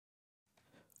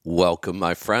Welcome,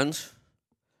 my friends.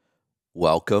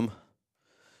 Welcome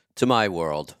to my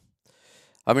world.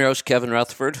 I'm your host, Kevin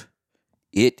Rutherford.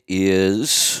 It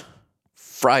is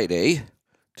Friday,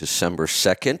 December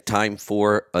 2nd. Time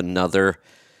for another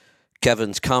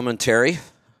Kevin's Commentary.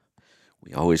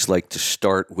 We always like to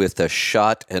start with a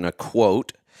shot and a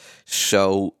quote.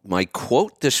 So my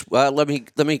quote let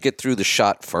me get through the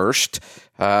shot first.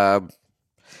 There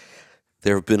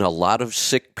have been a lot of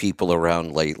sick people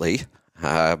around lately.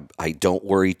 I don't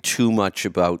worry too much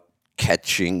about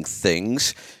catching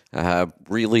things.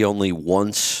 Really only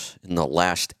once in the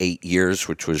last 8 years,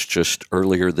 which was just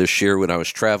earlier this year when I was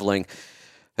traveling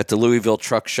at the Louisville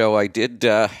Truck Show. I did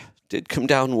come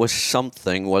down with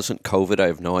something. It wasn't COVID. I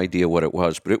have no idea what it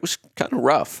was, but it was kind of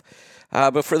rough.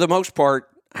 But for the most part,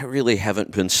 I really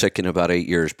haven't been sick in about 8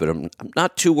 years, but I'm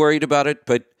not too worried about it,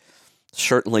 but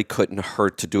certainly couldn't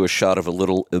hurt to do a shot of a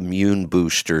little immune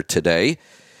booster today.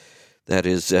 That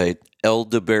is a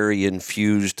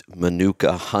elderberry-infused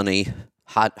Manuka honey,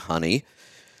 hot honey.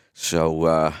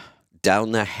 So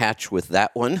down the hatch with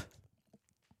that one.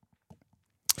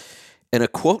 And a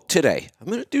quote today. I'm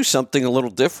going to do something a little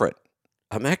different.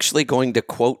 I'm actually going to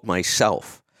quote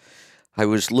myself. I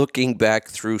was looking back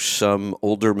through some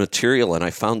older material, and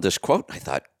I found this quote, and I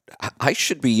thought, I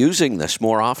should be using this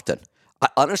more often.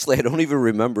 Honestly, I don't even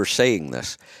remember saying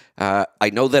this. I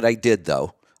know that I did,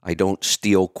 though. I don't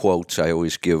steal quotes. I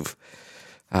always give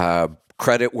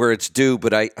credit where it's due,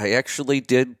 but I actually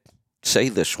did say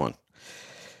this one.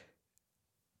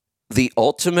 The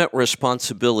ultimate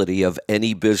responsibility of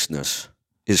any business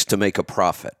is to make a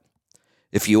profit.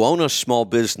 If you own a small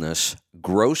business,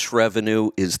 gross revenue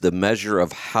is the measure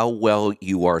of how well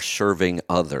you are serving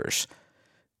others.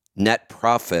 Net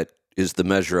profit is the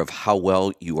measure of how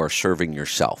well you are serving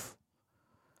yourself.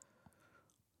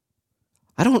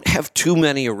 I don't have too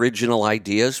many original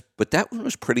ideas, but that one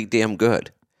was pretty damn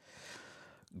good.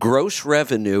 Gross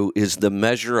revenue is the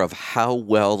measure of how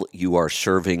well you are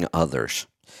serving others.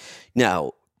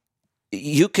 Now,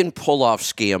 you can pull off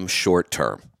scams short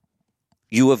term.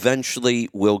 You eventually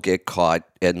will get caught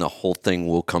and the whole thing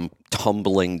will come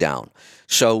tumbling down.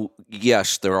 So,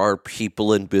 yes, there are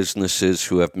people in businesses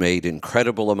who have made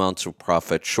incredible amounts of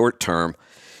profit short term.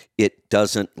 It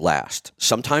doesn't last.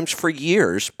 Sometimes for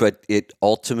years, but it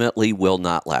ultimately will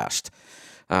not last.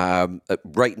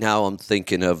 Right now, I'm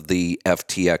thinking of the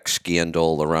FTX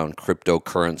scandal around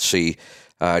cryptocurrency.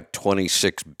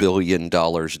 $26 billion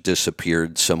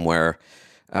disappeared somewhere.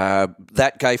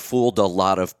 That guy fooled a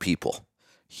lot of people.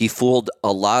 He fooled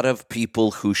a lot of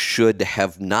people who should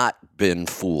have not been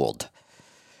fooled,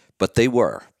 but they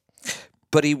were.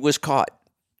 But he was caught.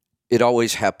 It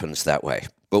always happens that way.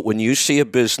 But when you see a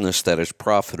business that is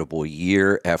profitable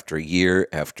year after year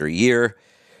after year,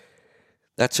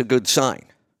 that's a good sign.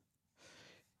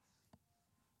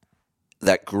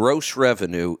 That gross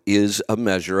revenue is a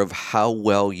measure of how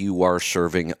well you are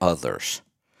serving others.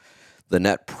 The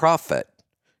net profit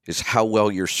is how well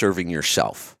you're serving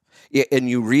yourself. And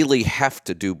you really have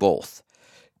to do both.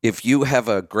 If you have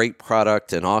a great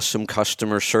product and awesome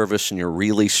customer service and you're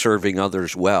really serving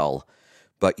others well,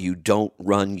 but you don't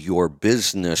run your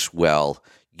business well,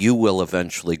 you will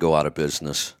eventually go out of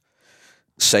business.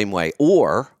 Same way.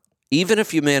 Or even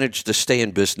if you manage to stay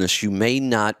in business, you may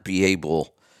not be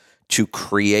able to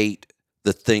create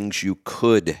the things you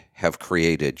could have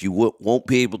created. You won't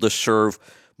be able to serve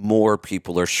more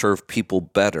people or serve people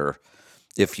better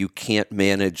if you can't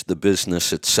manage the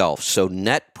business itself. So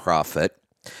net profit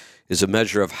is a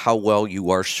measure of how well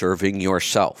you are serving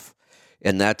yourself.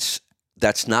 And that's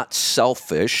not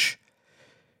selfish.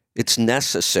 It's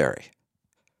necessary.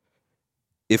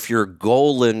 If your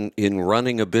goal in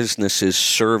running a business is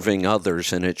serving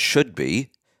others, and it should be,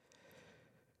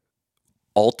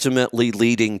 ultimately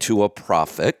leading to a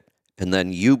profit, and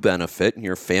then you benefit and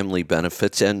your family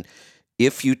benefits. And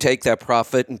if you take that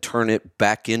profit and turn it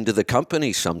back into the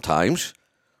company sometimes,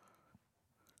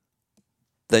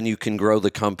 then you can grow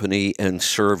the company and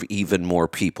serve even more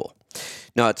people.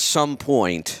 Now, at some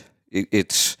point,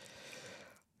 this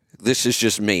is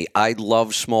just me. I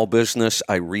love small business.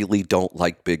 I really don't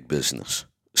like big business.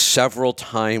 Several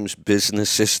times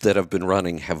businesses that have been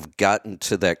running have gotten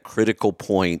to that critical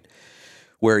point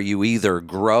where you either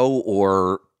grow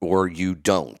or you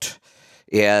don't.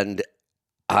 And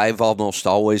I've almost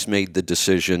always made the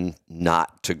decision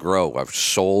not to grow. I've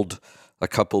sold a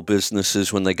couple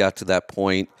businesses when they got to that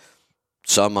point.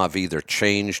 Some I've either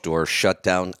changed or shut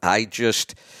down.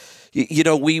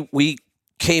 We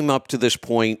came up to this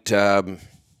point a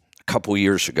couple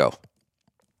years ago.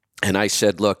 And I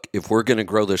said, look, if we're going to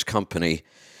grow this company,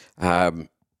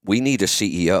 we need a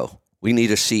CEO. We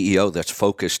need a CEO that's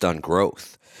focused on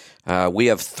growth. We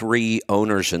have 3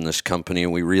 owners in this company,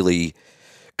 and we really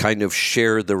kind of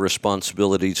share the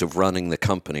responsibilities of running the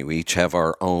company. We each have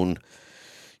our own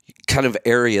kind of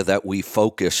area that we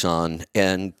focus on,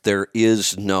 and there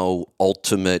is no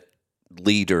ultimate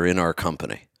leader in our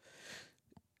company.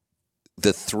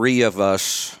 The 3 of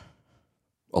us,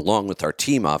 along with our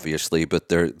team, obviously, but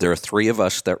there are 3 of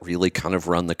us that really kind of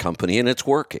run the company, and it's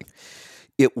working.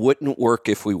 It wouldn't work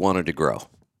if we wanted to grow.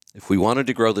 If we wanted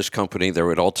to grow this company, there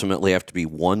would ultimately have to be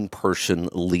one person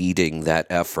leading that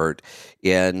effort,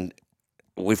 and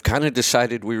we've kind of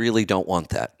decided we really don't want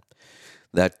that.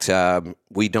 That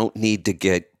we don't need to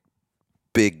get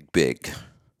big.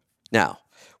 Now,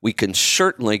 we can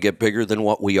certainly get bigger than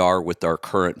what we are with our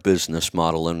current business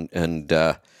model, and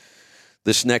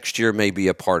this next year may be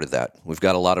a part of that. We've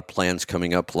got a lot of plans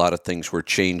coming up, a lot of things we're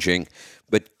changing,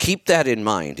 but keep that in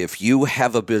mind. If you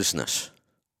have a business,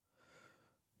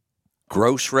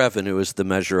 gross revenue is the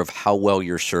measure of how well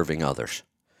you're serving others.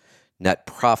 Net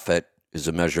profit is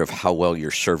a measure of how well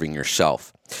you're serving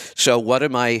yourself. So what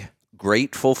am I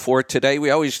grateful for today? We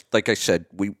always, like I said,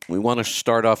 we want to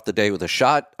start off the day with a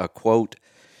shot, a quote,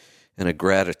 and a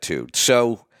gratitude.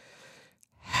 So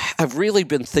I've really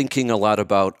been thinking a lot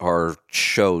about our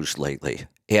shows lately,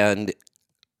 and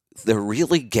they're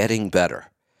really getting better.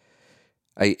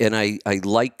 I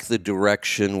like the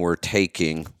direction we're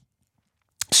taking.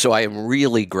 So I am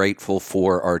really grateful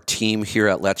for our team here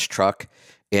at Let's Truck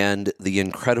and the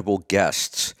incredible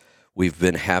guests we've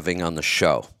been having on the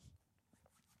show.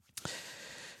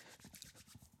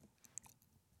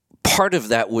 Part of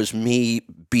that was me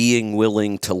being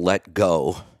willing to let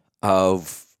go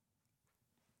of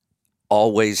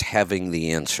always having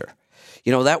the answer.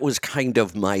 You know, that was kind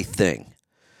of my thing.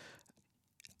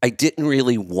 I didn't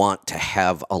really want to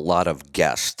have a lot of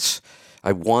guests.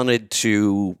 I wanted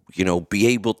to, be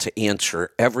able to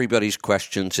answer everybody's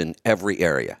questions in every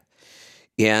area.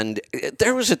 And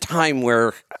there was a time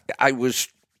where I was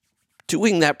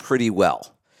doing that pretty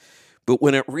well. But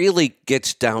when it really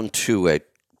gets down to it,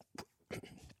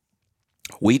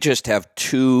 we just have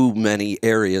too many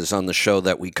areas on the show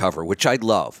that we cover, which I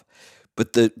love.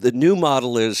 But the new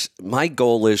model is, my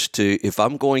goal is to, if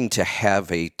I'm going to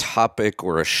have a topic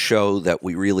or a show that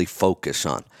we really focus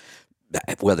on,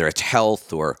 whether it's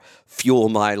health or fuel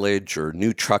mileage or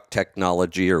new truck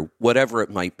technology or whatever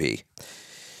it might be,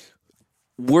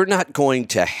 we're not going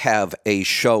to have a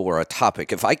show or a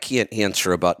topic if I can't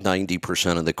answer about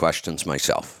 90% of the questions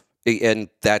myself. And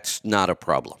that's not a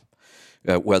problem.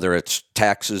 Whether it's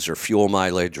taxes or fuel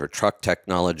mileage or truck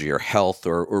technology or health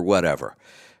or whatever.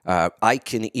 I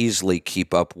can easily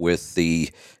keep up with the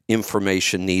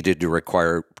information needed to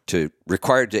required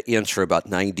to answer about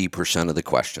 90% of the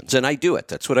questions. And I do it.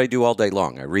 That's what I do all day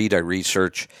long. I read, I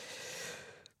research.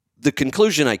 The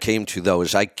conclusion I came to, though,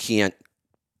 is I can't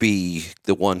be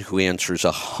the one who answers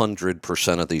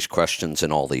 100% of these questions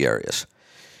in all the areas.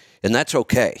 And that's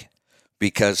okay,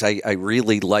 because I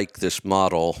really like this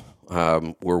model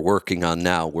we're working on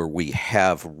now, where we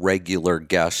have regular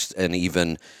guests and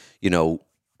even,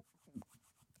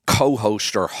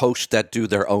 co-host or hosts that do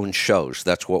their own shows.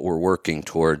 That's what we're working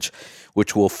towards,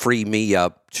 which will free me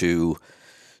up to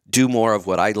do more of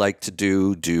what I like to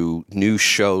do new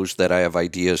shows that I have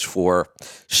ideas for,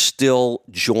 still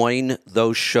join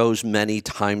those shows many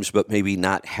times, but maybe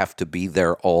not have to be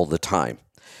there all the time.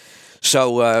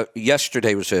 So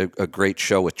yesterday was a great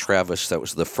show with Travis. That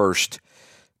was the first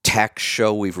tax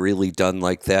show we've really done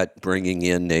like that, bringing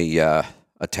in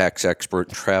a tax expert.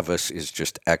 Travis is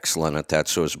just excellent at that.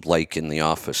 So is Blake in the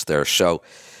office there. So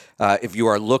if you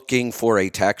are looking for a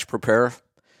tax preparer,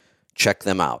 check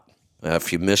them out.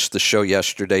 If you missed the show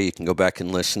yesterday, you can go back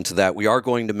and listen to that. We are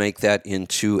going to make that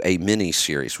into a mini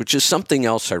series, which is something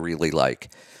else I really like.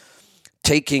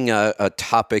 Taking a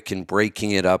topic and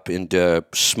breaking it up into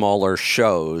smaller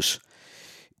shows.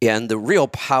 And the real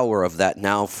power of that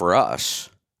now for us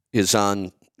is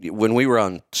when we were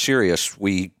on Sirius,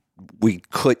 we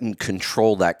couldn't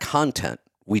control that content.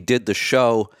 We did the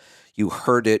show, you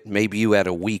heard it, maybe you had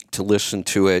a week to listen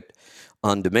to it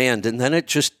on demand, and then it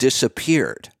just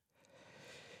disappeared.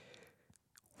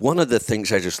 One of the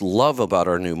things I just love about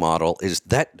our new model is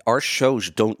that our shows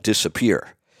don't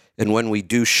disappear. And when we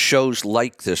do shows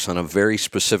like this on a very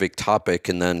specific topic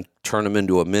and then turn them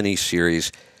into a mini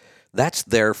series, that's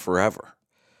there forever.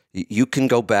 You can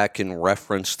go back and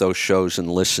reference those shows and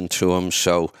listen to them.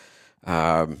 So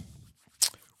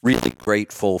really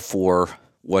grateful for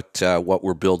what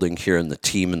we're building here and the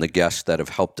team and the guests that have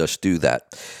helped us do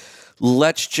that.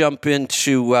 Let's jump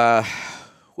into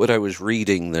what I was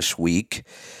reading this week.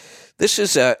 This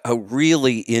is a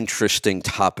really interesting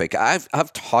topic.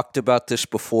 I've talked about this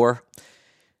before.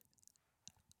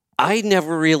 I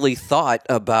never really thought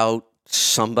about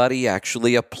somebody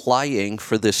actually applying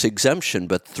for this exemption,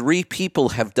 but 3 people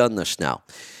have done this now.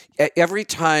 Every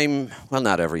time, well,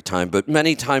 not every time, but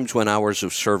many times when hours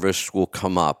of service will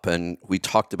come up, and we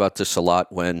talked about this a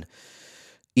lot when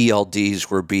ELDs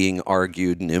were being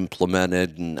argued and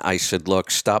implemented, and I said,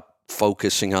 look, stop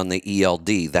focusing on the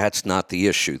ELD. That's not the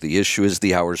issue. The issue is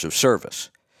the hours of service.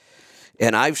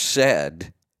 And I've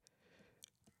said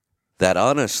that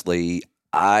honestly,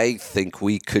 I think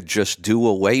we could just do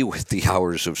away with the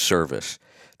hours of service.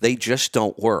 They just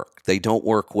don't work. They don't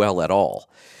work well at all.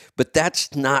 But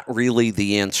that's not really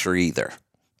the answer either.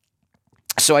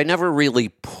 So I never really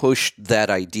pushed that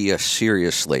idea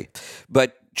seriously.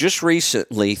 But just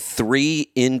recently,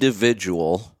 3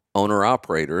 individual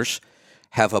owner-operators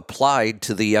have applied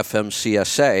to the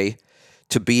FMCSA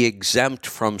to be exempt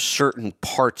from certain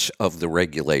parts of the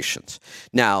regulations.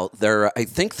 Now, I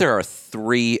think there are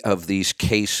 3 of these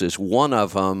cases. One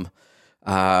of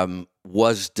them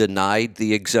was denied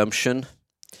the exemption,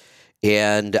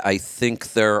 and I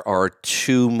think there are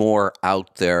 2 more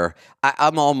out there.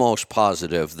 I'm almost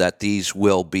positive that these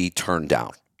will be turned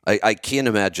down. I can't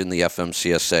imagine the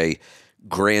FMCSA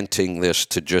granting this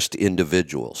to just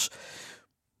individuals.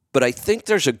 But I think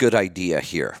there's a good idea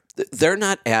here. They're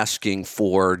not asking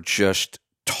for just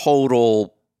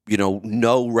total,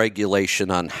 no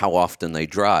regulation on how often they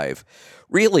drive.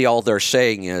 Really, all they're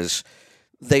saying is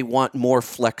they want more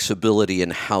flexibility in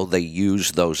how they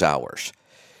use those hours.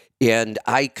 And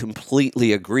I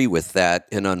completely agree with that.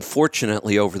 And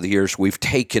unfortunately, over the years, we've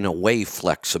taken away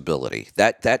flexibility.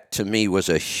 That to me was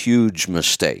a huge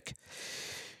mistake.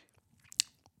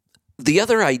 The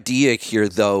other idea here,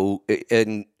 though,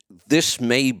 and this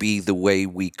may be the way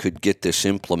we could get this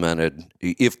implemented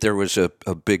if there was a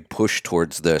big push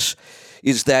towards this,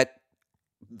 is that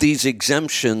these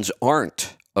exemptions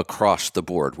aren't across the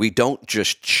board. We don't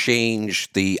just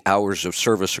change the hours of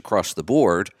service across the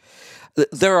board.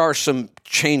 There are some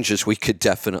changes we could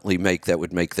definitely make that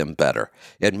would make them better.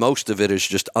 And most of it is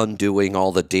just undoing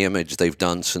all the damage they've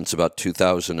done since about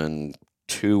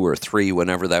 2002 or 3,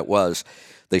 whenever that was.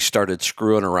 They started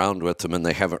screwing around with them, and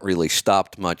they haven't really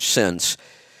stopped much since.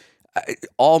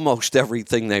 Almost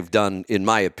everything they've done, in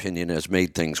my opinion, has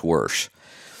made things worse.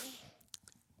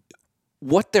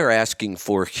 What they're asking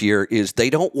for here is they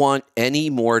don't want any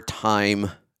more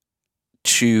time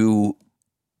to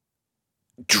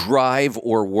drive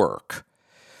or work.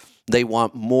 They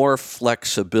want more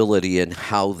flexibility in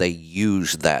how they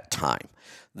use that time.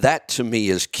 That, to me,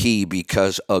 is key,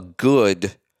 because a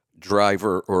good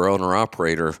driver or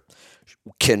owner-operator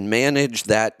can manage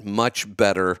that much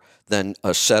better than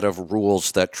a set of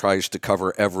rules that tries to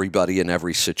cover everybody in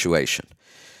every situation.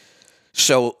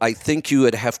 So I think you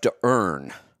would have to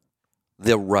earn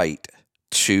the right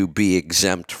to be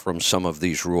exempt from some of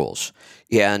these rules.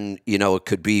 And, it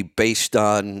could be based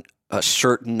on a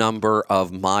certain number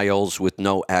of miles with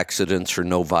no accidents or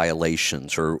no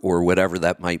violations or whatever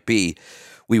that might be.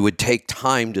 We would take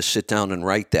time to sit down and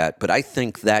write that, but I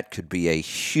think that could be a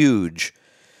huge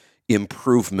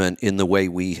improvement in the way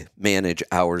we manage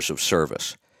hours of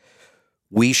service.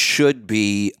 We should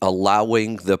be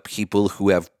allowing the people who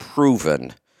have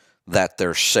proven that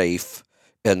they're safe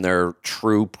and they're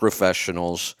true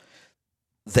professionals,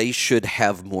 they should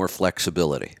have more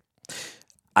flexibility.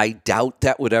 I doubt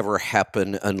that would ever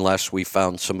happen unless we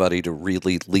found somebody to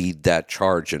really lead that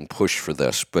charge and push for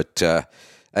this, but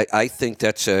I think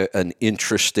that's an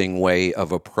interesting way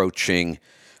of approaching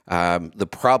the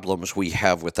problems we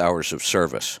have with hours of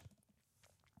service.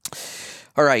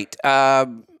 All right.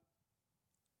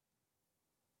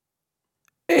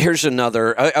 Here's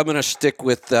another. I'm going to stick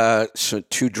with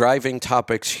 2 driving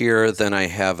topics here. Then I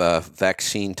have a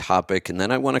vaccine topic. And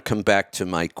then I want to come back to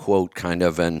my quote kind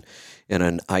of and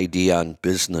an idea on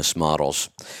business models.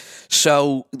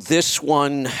 So this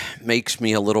one makes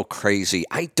me a little crazy.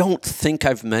 I don't think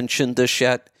I've mentioned this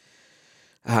yet.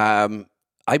 I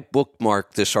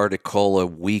bookmarked this article a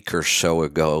week or so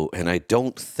ago, and I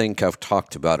don't think I've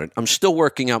talked about it. I'm still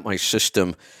working out my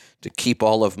system to keep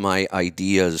all of my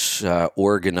ideas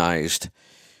organized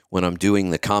when I'm doing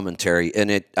the commentary.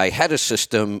 And I had a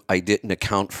system. I didn't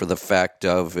account for the fact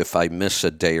of if I miss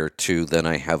a day or 2, then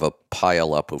I have a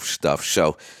pile up of stuff.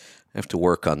 So I have to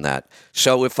work on that.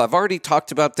 So if I've already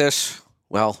talked about this,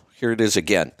 well, here it is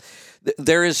again.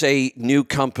 There is a new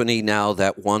company now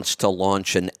that wants to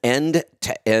launch an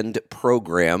end-to-end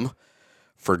program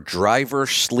for driver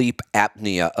sleep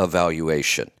apnea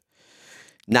evaluation.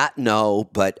 Not no,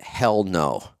 but hell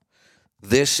no.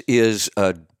 This is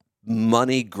a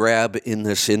money grab in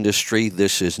this industry.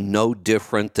 This is no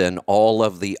different than all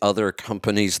of the other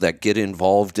companies that get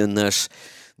involved in this.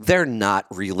 They're not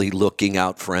really looking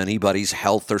out for anybody's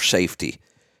health or safety.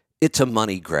 It's a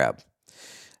money grab.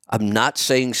 I'm not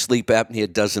saying sleep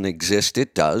apnea doesn't exist.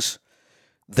 It does.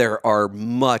 There are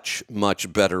much,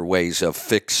 much better ways of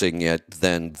fixing it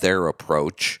than their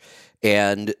approach.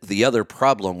 And the other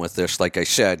problem with this, like I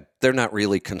said, they're not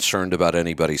really concerned about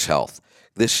anybody's health.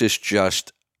 This is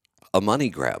just a money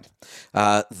grab.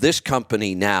 This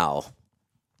company now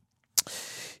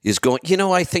is going,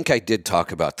 I think I did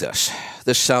talk about this.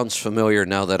 This sounds familiar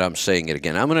now that I'm saying it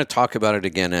again. I'm going to talk about it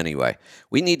again anyway.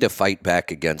 We need to fight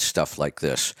back against stuff like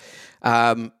this.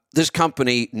 This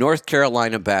company, North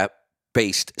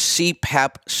Carolina-based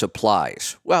CPAP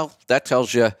Supplies. Well, that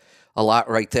tells you a lot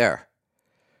right there.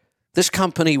 This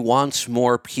company wants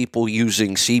more people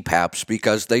using CPAPs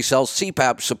because they sell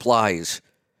CPAP supplies.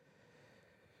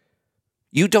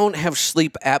 You don't have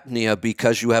sleep apnea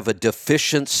because you have a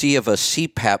deficiency of a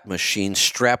CPAP machine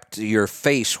strapped to your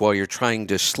face while you're trying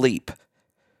to sleep.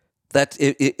 That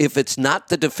if it's not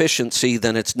the deficiency,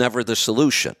 then it's never the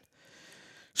solution.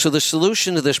 So the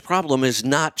solution to this problem is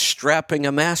not strapping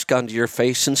a mask onto your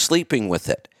face and sleeping with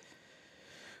it.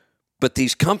 But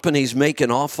these companies make an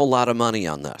awful lot of money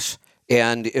on this.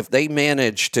 And if they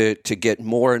manage to get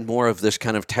more and more of this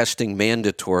kind of testing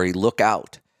mandatory, look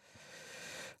out.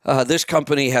 This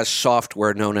company has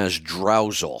software known as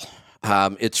Drowsel.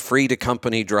 It's free to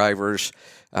company drivers.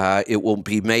 It will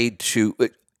be made to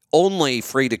only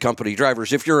free to company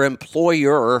drivers if your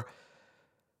employer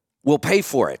will pay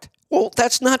for it. Well,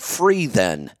 that's not free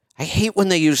then. I hate when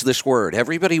they use this word.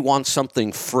 Everybody wants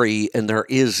something free, and there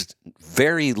is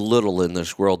very little in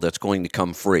this world that's going to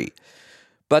come free.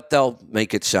 But they'll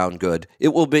make it sound good. It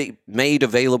will be made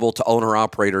available to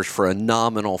owner-operators for a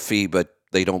nominal fee, but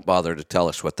they don't bother to tell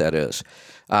us what that is.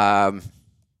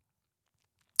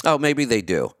 Maybe they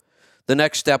do. The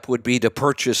next step would be to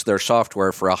purchase their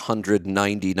software for a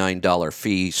 $199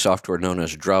 fee, software known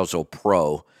as Drowsel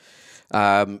Pro.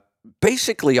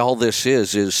 Basically, all this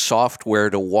is software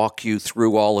to walk you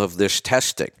through all of this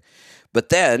testing. But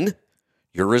then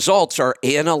your results are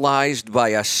analyzed by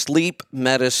a sleep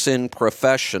medicine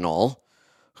professional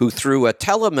who, through a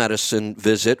telemedicine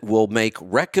visit, will make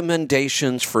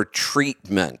recommendations for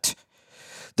treatment.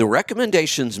 The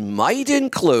recommendations might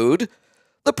include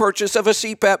the purchase of a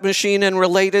CPAP machine and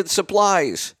related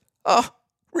supplies. Oh,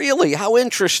 really? How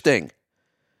interesting.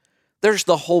 There's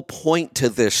the whole point to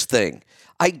this thing.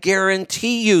 I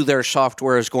guarantee you their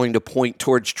software is going to point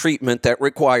towards treatment that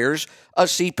requires a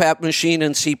CPAP machine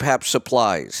and CPAP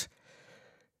supplies.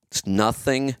 It's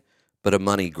nothing but a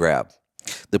money grab.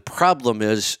 The problem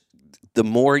is the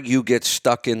more you get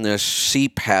stuck in this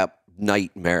CPAP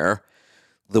nightmare,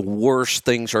 the worse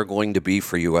things are going to be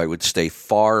for you. I would stay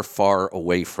far, far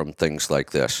away from things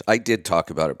like this. I did talk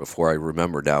about it before, I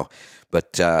remember now,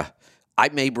 but I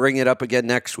may bring it up again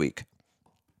next week.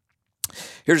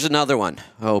 Here's another one.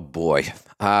 Oh, boy.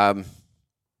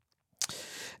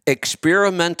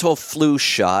 Experimental flu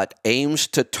shot aims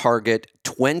to target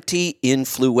 20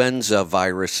 influenza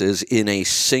viruses in a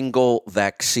single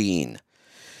vaccine.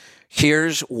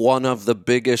 Here's one of the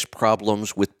biggest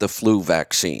problems with the flu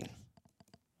vaccine.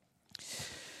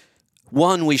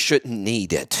 One, we shouldn't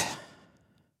need it.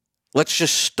 Let's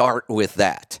just start with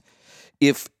that.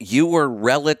 If you were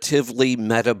relatively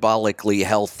metabolically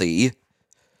healthy,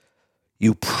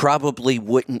 you probably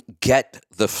wouldn't get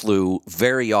the flu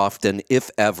very often, if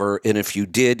ever, and if you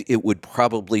did, it would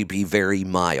probably be very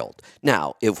mild.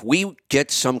 Now, if we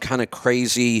get some kind of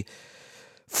crazy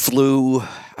flu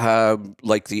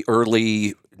like the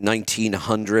early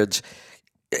 1900s,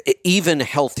 even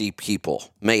healthy people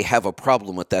may have a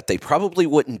problem with that. They probably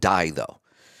wouldn't die, though.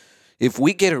 If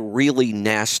we get a really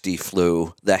nasty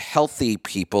flu, the healthy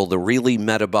people, the really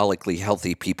metabolically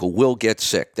healthy people will get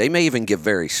sick. They may even get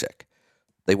very sick.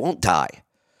 They won't die.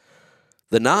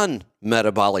 The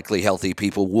non-metabolically healthy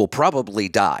people will probably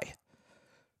die.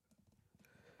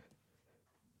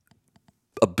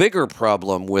 A bigger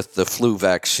problem with the flu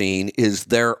vaccine is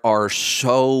there are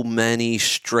so many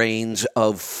strains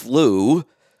of flu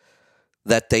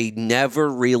that they never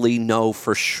really know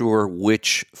for sure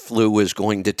which flu is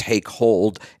going to take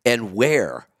hold and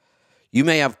where. You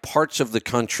may have parts of the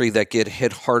country that get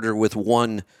hit harder with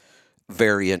one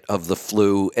variant of the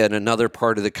flu and another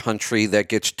part of the country that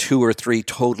gets 2 or 3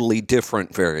 totally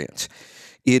different variants.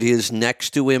 It is next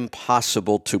to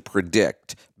impossible to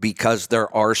predict because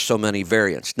there are so many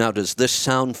variants. Now, does this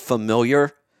sound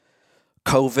familiar?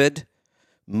 COVID,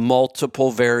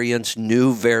 multiple variants,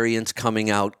 new variants coming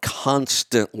out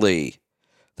constantly.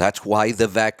 That's why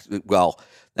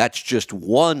that's just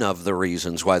one of the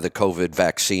reasons why the COVID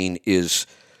vaccine is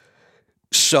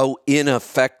so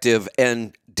ineffective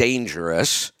and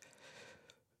dangerous,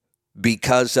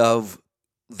 because of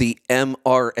the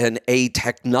mRNA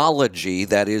technology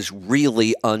that is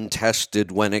really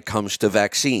untested when it comes to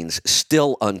vaccines,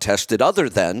 still untested, other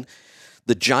than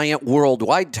the giant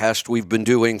worldwide test we've been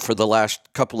doing for the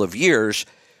last couple of years,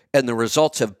 and the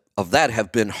results of that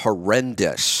have been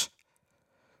horrendous.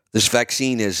 This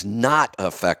vaccine is not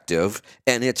effective,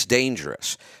 and it's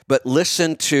dangerous. But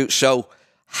so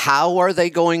how are they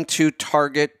going to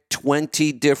target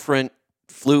 20 different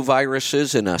flu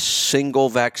viruses in a single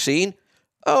vaccine?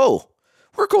 Oh,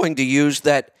 we're going to use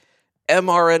that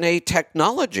mRNA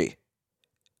technology.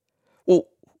 Well,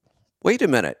 wait a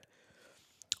minute.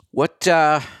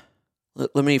 Let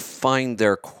me find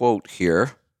their quote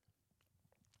here.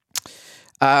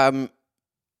 Their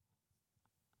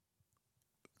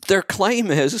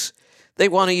claim is they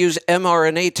want to use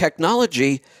mRNA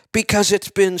technology because it's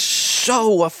been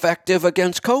so effective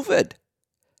against COVID.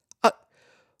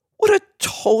 What a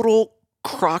total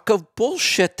crock of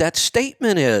bullshit that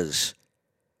statement is.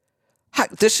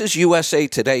 This is USA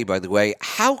Today, by the way.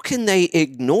 How can they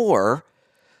ignore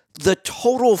the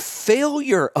total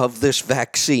failure of this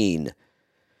vaccine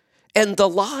and the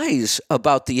lies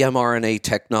about the mRNA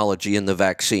technology in the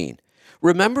vaccine?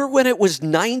 Remember when it was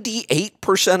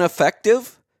 98%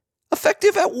 effective?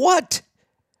 Effective at what?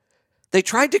 They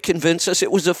tried to convince us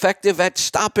it was effective at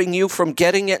stopping you from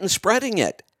getting it and spreading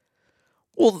it.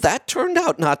 Well, that turned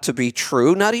out not to be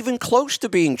true, not even close to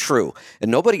being true.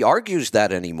 And nobody argues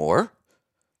that anymore.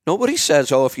 Nobody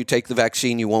says, if you take the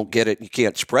vaccine, you won't get it, you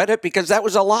can't spread it, because that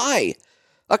was a lie,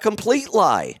 a complete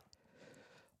lie.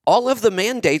 All of the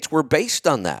mandates were based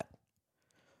on that.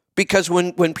 Because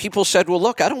when people said, well,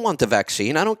 look, I don't want the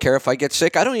vaccine. I don't care if I get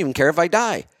sick. I don't even care if I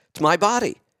die. It's my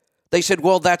body. They said,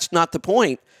 well, that's not the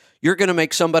point. You're going to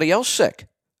make somebody else sick.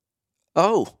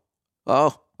 Oh,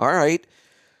 all right.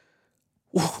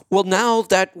 Well, now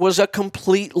that was a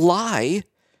complete lie,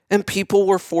 and people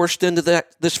were forced into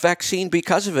this vaccine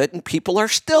because of it, and people are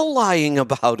still lying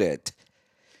about it.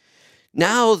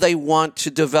 Now they want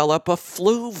to develop a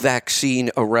flu vaccine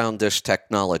around this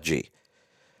technology.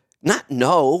 Not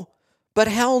no, but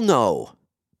hell no.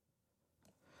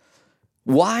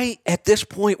 Why, at this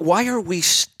point, why are we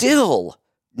still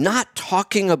not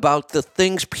talking about the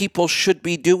things people should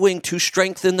be doing to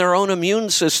strengthen their own immune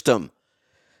system?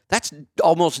 That's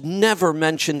almost never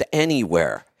mentioned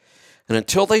anywhere. And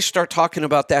until they start talking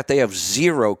about that, they have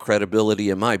zero credibility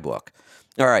in my book.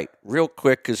 All right, real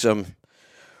quick, because I'm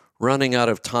running out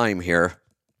of time here.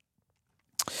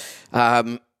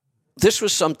 This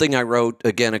was something I wrote,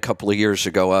 again, a couple of years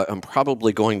ago. I'm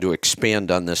probably going to expand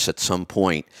on this at some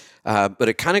point. But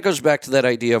it kind of goes back to that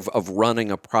idea of running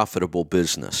a profitable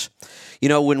business. You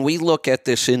know, when we look at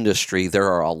this industry, there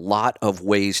are a lot of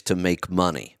ways to make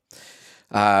money.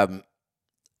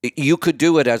 You could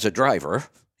do it as a driver.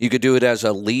 You could do it as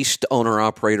a leased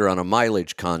owner-operator on a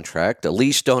mileage contract, a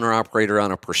leased owner-operator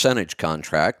on a percentage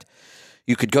contract.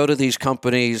 You could go to these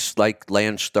companies like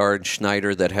Landstar and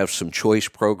Schneider that have some choice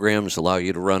programs, allow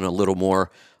you to run a little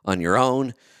more on your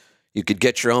own. You could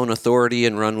get your own authority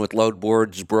and run with load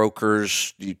boards,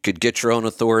 brokers. You could get your own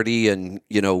authority and,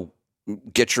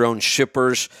 get your own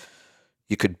shippers.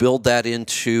 You could build that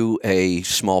into a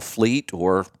small fleet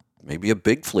or maybe a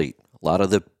big fleet. A lot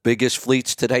of the biggest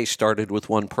fleets today started with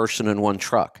one person and one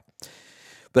truck.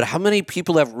 But how many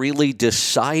people have really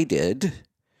decided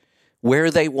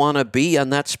where they want to be on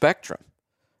that spectrum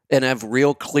and have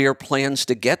real clear plans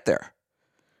to get there?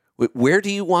 Where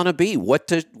do you want to be? What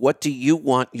do you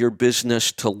want your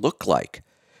business to look like?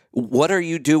 What are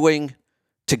you doing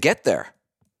to get there?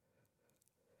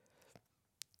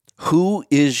 Who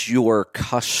is your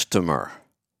customer?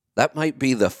 That might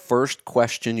be the first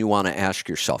question you want to ask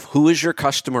yourself. Who is your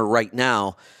customer right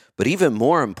now? But even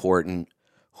more important,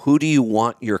 who do you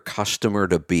want your customer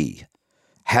to be?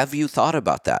 Have you thought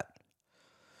about that?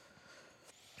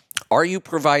 Are you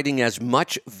providing as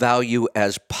much value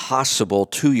as possible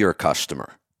to your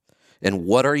customer? And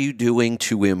what are you doing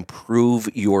to improve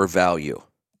your value?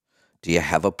 Do you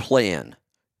have a plan?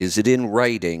 Is it in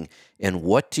writing? And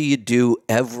what do you do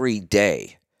every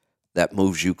day that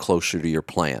moves you closer to your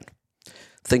plan?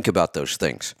 Think about those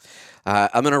things.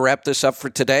 I'm going to wrap this up for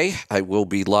today. I will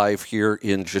be live here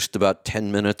in just about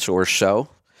 10 minutes or so.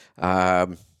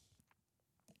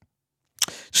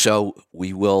 So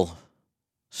we will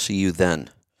see you then.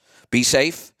 Be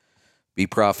safe, be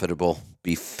profitable,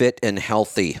 be fit and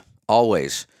healthy.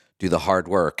 Always do the hard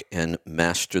work and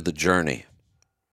master the journey.